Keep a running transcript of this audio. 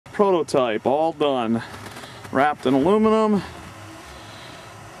prototype, all done. Wrapped in aluminum.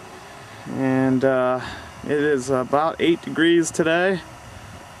 And it is about 8 degrees today.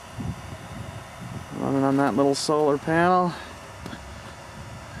 Running on that little solar panel.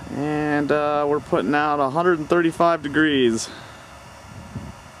 And we're putting out 135 degrees.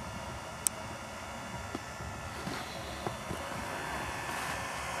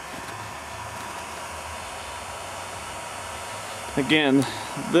 Again,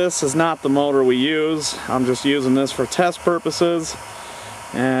 this is not the motor we use. I'm just using this for test purposes.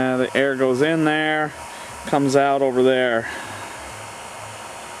 And the air goes in there, comes out over there.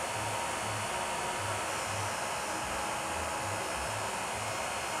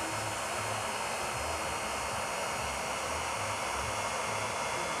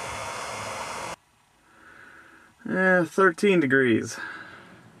 Eh, 13 degrees.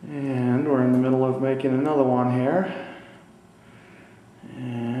 And we're in the middle of making another one here.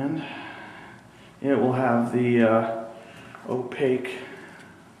 And it will have the opaque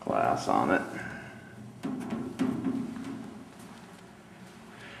glass on it.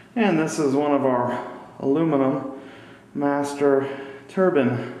 And this is one of our aluminum master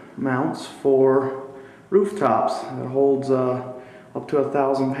turbine mounts for rooftops. It holds up to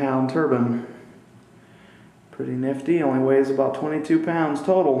 1,000-pound turbine. Pretty nifty, only weighs about 22 pounds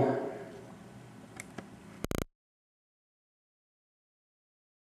total.